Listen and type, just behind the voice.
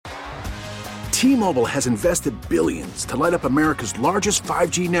T-Mobile has invested billions to light up America's largest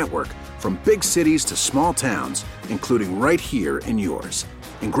 5G network, from big cities to small towns, including right here in yours.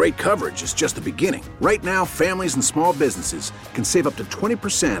 And great coverage is just the beginning. Right now, families and small businesses can save up to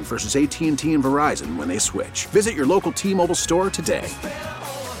 20% versus AT&T and Verizon when they switch. Visit your local T-Mobile store today.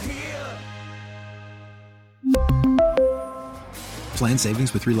 Plan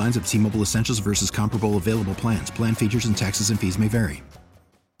savings with 3 lines of T-Mobile Essentials versus comparable available plans. Plan features and taxes and fees may vary.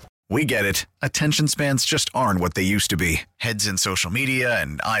 We get it. Attention spans just aren't what they used to be. Heads in social media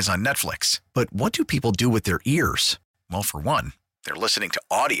and eyes on Netflix. But what do people do with their ears? Well, for one, they're listening to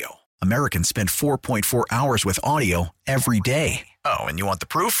audio. Americans spend 4.4 hours with audio every day. Oh, and you want the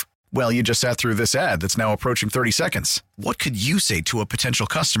proof? Well, you just sat through this ad that's now approaching 30 seconds. What could you say to a potential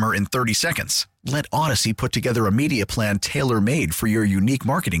customer in 30 seconds? Let Odyssey put together a media plan tailor-made for your unique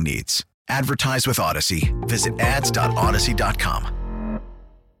marketing needs. Advertise with Odyssey. Visit ads.odyssey.com.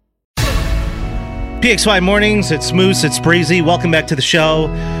 PXY Mornings, it's Moose, it's Breezy. Welcome back to the show.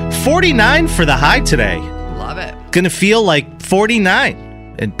 49 for the high today. Love it. Gonna feel like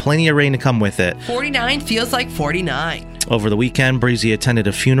 49 and plenty of rain to come with it. 49 feels like 49. Over the weekend, Breezy attended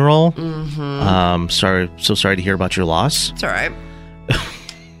a funeral. So sorry to hear about your loss. It's all right.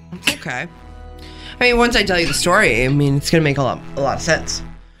 It's okay. I mean, once I tell you the story, I mean, it's gonna make a lot of sense.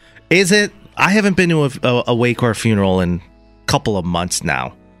 Is it? I haven't been to a wake or a funeral in a couple of months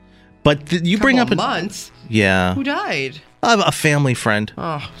now. But you bring up months. Yeah. Who died? A family friend.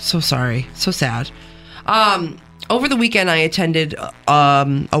 Oh, so sorry. So sad. Over the weekend, I attended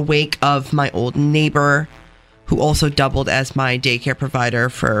a wake of my old neighbor, who also doubled as my daycare provider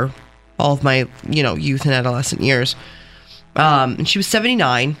for all of my, youth and adolescent years. And she was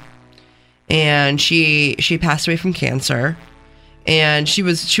 79, and she passed away from cancer. And she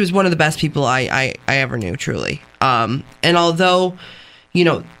was one of the best people I ever knew, truly. And although,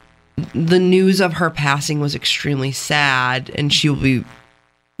 the news of her passing was extremely sad, and she will be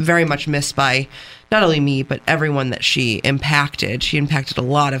very much missed by not only me, but everyone that she impacted. She impacted a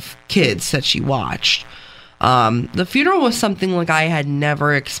lot of kids that she watched. The funeral was something like I had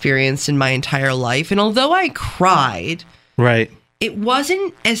never experienced in my entire life. And although I cried, right, it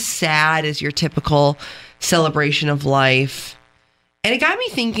wasn't as sad as your typical celebration of life. And it got me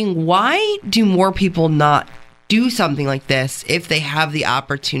thinking, why do more people not do something like this if they have the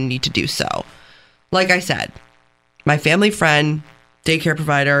opportunity to do so? Like I said, my family friend, daycare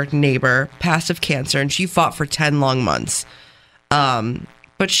provider, neighbor, passed of cancer, and she fought for 10 long months.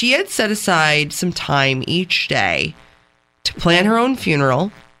 But she had set aside some time each day to plan her own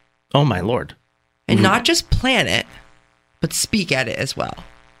funeral. Oh, my Lord. And not just plan it, but speak at it as well.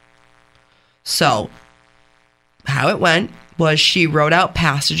 So, how it went was she wrote out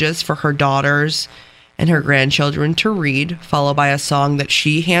passages for her daughters and her grandchildren to read, followed by a song that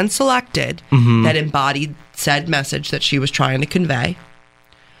she hand-selected that embodied said message that she was trying to convey.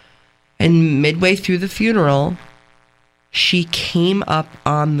 And midway through the funeral, she came up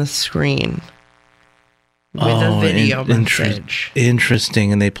on the screen with a video message.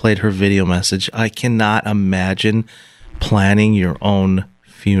 Interesting, and they played her video message. I cannot imagine planning your own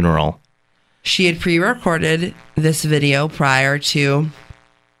funeral. She had pre-recorded this video prior to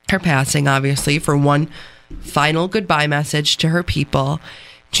her passing, obviously, for one final goodbye message to her people.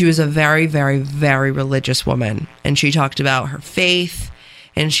 She was a very, very, very religious woman, and she talked about her faith,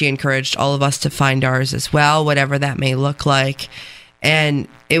 and she encouraged all of us to find ours as well, whatever that may look like. And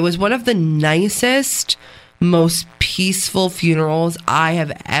it was one of the nicest, most peaceful funerals I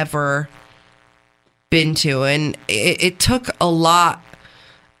have ever been to, and it took a lot.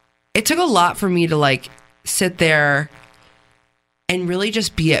 It took a lot for me to sit there and really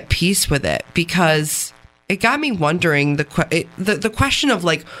just be at peace with it, because it got me wondering the question of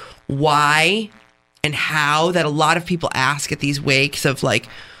why and how that a lot of people ask at these wakes of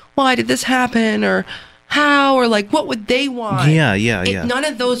why did this happen, or how, or what would they want? Yeah. None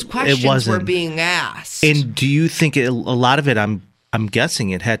of those questions were being asked. And do you think a lot of it, I'm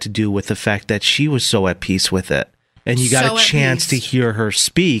guessing it had to do with the fact that she was so at peace with it? And you got a chance to hear her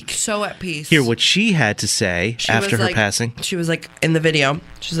speak. So at peace. Hear what she had to say after her passing. She was in the video,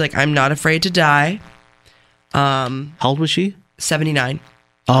 she's I'm not afraid to die. How old was she? 79.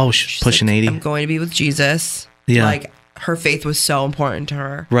 Oh, she's pushing 80. I'm going to be with Jesus. Yeah. Her faith was so important to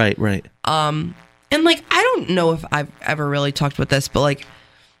her. Right. And I don't know if I've ever really talked about this, but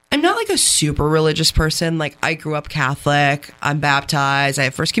I'm not a super religious person. I grew up Catholic. I'm baptized. I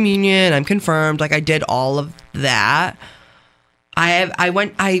have First Communion. I'm confirmed. I did all of that. I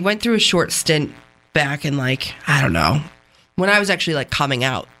went through a short stint back in I don't know, when I was actually coming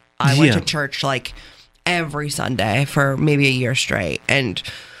out. I went to church every Sunday for maybe a year straight, and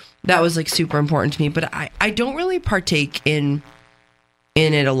that was like super important to me. But I don't really partake in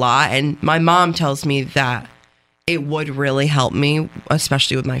it a lot. And my mom tells me that it would really help me,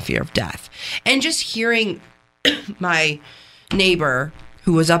 especially with my fear of death. And just hearing my neighbor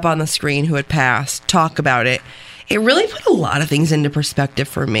who was up on the screen who had passed talk about it, it really put a lot of things into perspective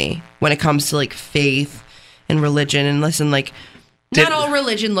for me when it comes to like faith and religion. And listen, like, not all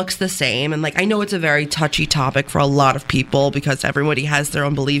religion looks the same. And like, I know it's a very touchy topic for a lot of people because everybody has their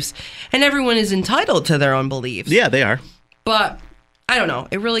own beliefs and everyone is entitled to their own beliefs. Yeah, they are. But I don't know.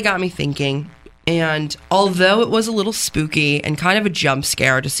 It really got me thinking. And although it was a little spooky and kind of a jump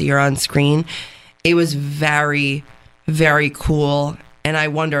scare to see her on screen, it was very, very cool. And I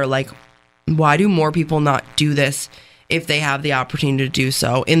wonder, like, why do more people not do this if they have the opportunity to do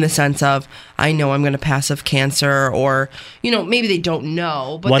so? In the sense of, I know I'm going to pass of cancer, or, you know, maybe they don't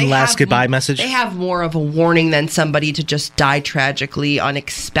know. But one last goodbye message. They have more of a warning than somebody to just die tragically,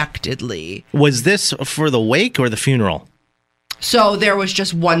 unexpectedly. Was this for the wake or the funeral? So there was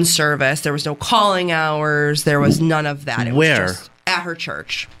just one service. There was no calling hours. There was none of that. It Where? was just at her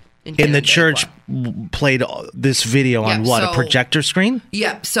church. In the church played this video on what? A projector screen?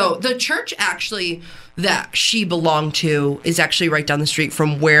 Yeah. So the church actually that she belonged to is actually right down the street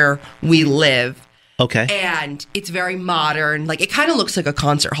from where we live. Okay. And it's very modern. Like, it kind of looks like a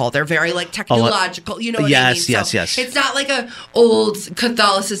concert hall. They're very, like, technological. You know what I mean? Yes. It's not like a old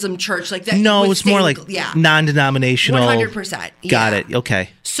Catholicism church like that. No, it's more like non-denominational. 100%. Got it.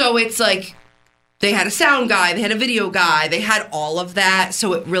 Okay. So it's like they had a sound guy, they had a video guy, they had all of that.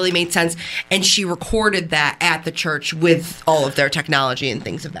 So it really made sense. And she recorded that at the church with all of their technology and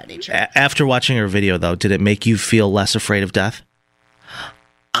things of that nature. After watching her video, though, did it make you feel less afraid of death?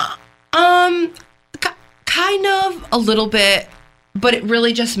 Kind of, a little bit, but it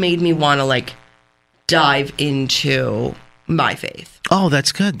really just made me want to, like, dive into my faith. Oh,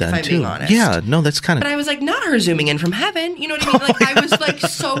 that's good then, if I'm too. Being honest. Yeah, no, that's kind of... But I was like, not her zooming in from heaven. You know what I mean? Like, I was, like,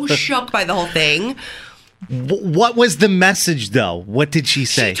 so shook by the whole thing. What was the message, though? What did she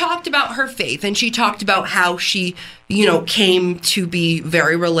say? She talked about her faith, and she talked about how she, you know, came to be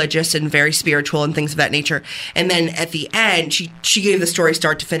very religious and very spiritual and things of that nature. And then at the end, she gave the story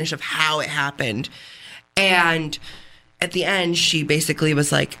start to finish of how it happened. And at the end, she basically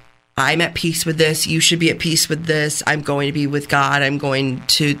was like, I'm at peace with this. You should be at peace with this. I'm going to be with God. I'm going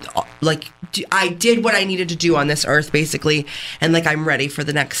to, like, I did what I needed to do on this earth, basically. And, like, I'm ready for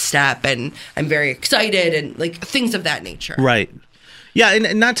the next step. And I'm very excited and, like, things of that nature. Right. Yeah,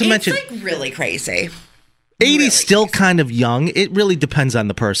 and not to mention... It's, like, really crazy. 80's really still crazy. kind of young. It really depends on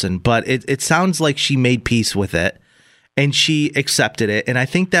the person. But it sounds like she made peace with it. And she accepted it. And I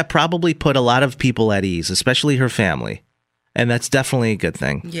think that probably put a lot of people at ease, especially her family. And that's definitely a good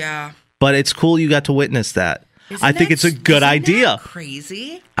thing. Yeah. But it's cool you got to witness that. I think it's a good idea.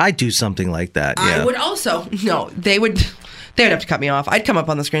 Crazy. I'd do something like that. Yeah. I would also. No, they would have to cut me off. I'd come up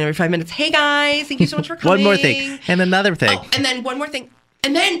on the screen every 5 minutes. Hey guys, thank you so much for coming. One more thing. And another thing. Oh, and then one more thing.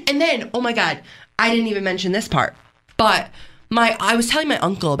 And then, oh my God, I didn't even mention this part. But I was telling my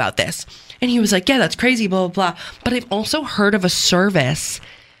uncle about this. And he was like, yeah, that's crazy, blah, blah, blah. But I've also heard of a service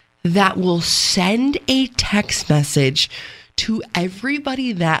that will send a text message to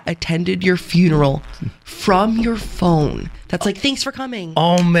everybody that attended your funeral from your phone. That's like, thanks for coming.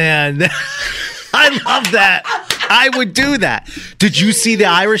 Oh, man. I love that. I would do that. Did you see the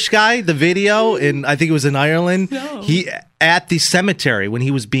Irish guy, the video? I think it was in Ireland. No. He at the cemetery when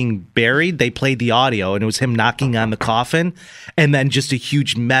he was being buried, they played the audio and it was him knocking on the coffin and then just a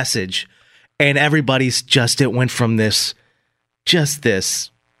huge message. And everybody's it went from this dead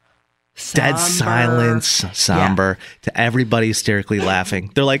silence, somber, to everybody hysterically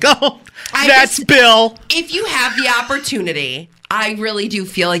laughing. They're like, oh, that's Bill. If you have the opportunity, I really do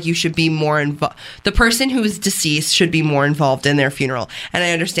feel like you should be more involved. The person who is deceased should be more involved in their funeral. And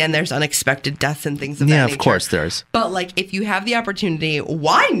I understand there's unexpected deaths and things of that nature. Yeah, of course there's. But, like, if you have the opportunity,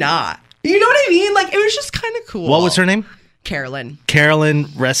 why not? You know what I mean? Like, it was just kind of cool. What was her name? Carolyn. Carolyn,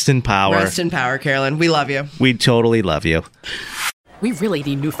 rest in power. Rest in power, Carolyn. We love you. We totally love you. We really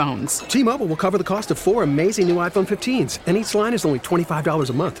need new phones. T-Mobile will cover the cost of 4 amazing new iPhone 15s, and each line is only $25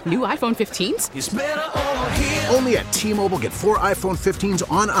 a month. New iPhone 15s? It's better over here. Only at T-Mobile, get 4 iPhone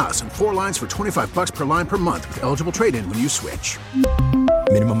 15s on us and 4 lines for $25 per line per month with eligible trade-in when you switch.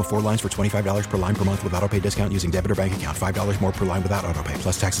 Minimum of 4 lines for $25 per line per month with autopay discount using debit or bank account. $5 more per line without autopay,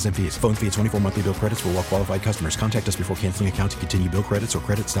 plus taxes and fees. Phone fee at 24 monthly bill credits for well-qualified customers. Contact us before canceling account to continue bill credits or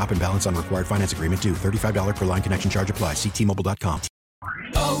credit stop and balance on required finance agreement due. $35 per line connection charge applies. See T-Mobile.com.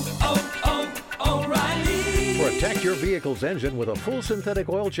 For a Protect your vehicle's engine with a full synthetic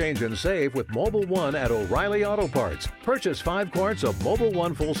oil change and save with Mobil 1 at O'Reilly Auto Parts. Purchase 5 quarts of Mobil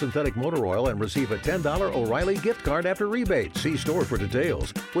 1 full synthetic motor oil and receive a $10 O'Reilly gift card after rebate. See store for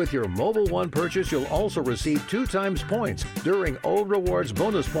details. With your Mobil 1 purchase, you'll also receive 2 times points during O Rewards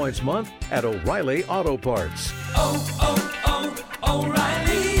Bonus Points Month at O'Reilly Auto Parts.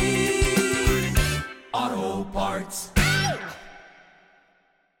 O'Reilly Auto Parts.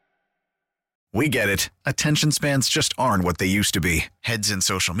 We get it. Attention spans just aren't what they used to be. Heads in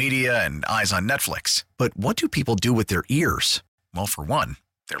social media and eyes on Netflix. But what do people do with their ears? Well, for one,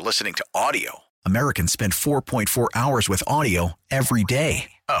 they're listening to audio. Americans spend 4.4 hours with audio every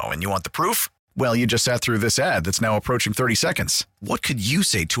day. Oh, and you want the proof? Well, you just sat through this ad that's now approaching 30 seconds. What could you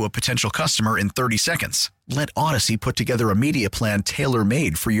say to a potential customer in 30 seconds? Let Odyssey put together a media plan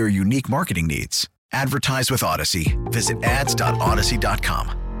tailor-made for your unique marketing needs. Advertise with Odyssey. Visit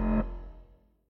ads.odyssey.com.